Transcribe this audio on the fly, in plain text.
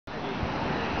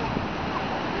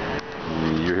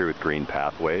green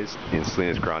pathways in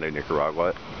Salinas Grande,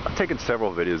 Nicaragua. I've taken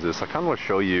several videos of this. I kind of want to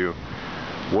show you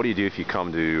what do you do if you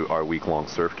come to our week-long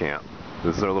surf camp.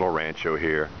 This is our little rancho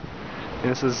here.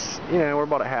 And this is, you know, we're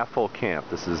about a half full camp.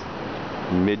 This is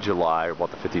mid-July, or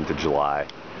about the 15th of July.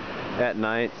 At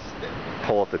night,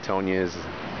 pull up the Tonyas,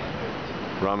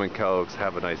 rum and cokes,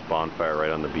 have a nice bonfire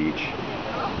right on the beach,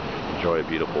 enjoy a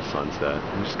beautiful sunset,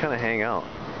 and just kind of hang out.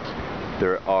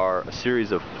 There are a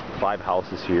series of 5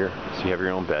 houses here, so you have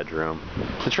your own bedroom.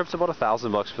 The trip's about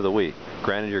 $1,000 for the week.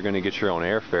 Granted, you're going to get your own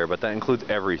airfare, but that includes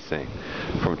everything,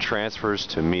 from transfers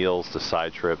to meals to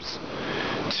side trips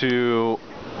to,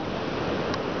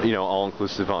 you know, all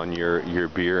inclusive on your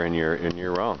beer and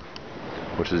your rum,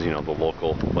 which is, you know, the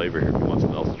local flavor here. If you want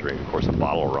something else to drink, of course, a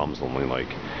bottle of rum's only like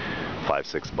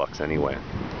 $5-6 anyway.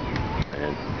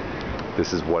 And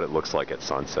this is what it looks like at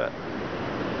sunset.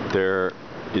 There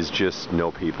is just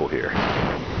no people here.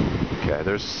 Okay,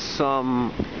 there's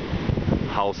some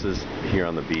houses here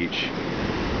on the beach,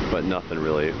 but nothing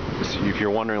really. If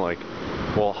you're wondering, like,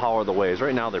 well, how are the waves?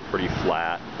 Right now they're pretty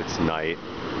flat. It's night,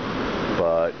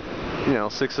 but you know,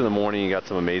 6 in the morning you got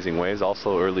some amazing waves.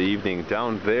 Also early evening.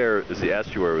 Down there is the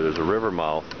estuary where there's a river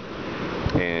mouth,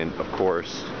 and of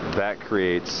course that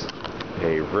creates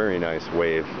a very nice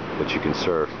wave that you can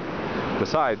surf.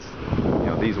 Besides, you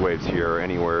know, these waves here are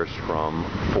anywhere from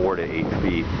 4 to 8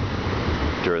 feet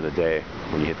during the day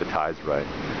when you hit the tides right.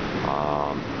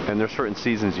 And there's certain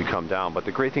seasons you come down, but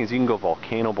the great thing is you can go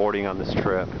volcano boarding on this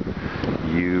trip.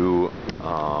 You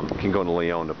can go to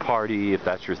Leon to party if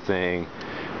that's your thing.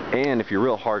 And if you're a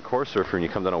real hardcore surfer and you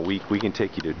come down a week, we can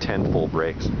take you to 10 full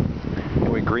breaks.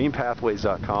 Anyway,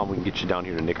 greenpathways.com, we can get you down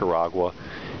here to Nicaragua.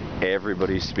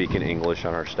 Everybody's speaking English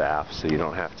on our staff, so you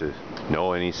don't have to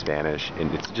know any Spanish,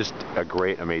 and it's just a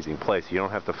great, amazing place. You don't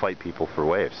have to fight people for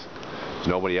waves. There's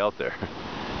nobody out there,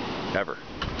 ever.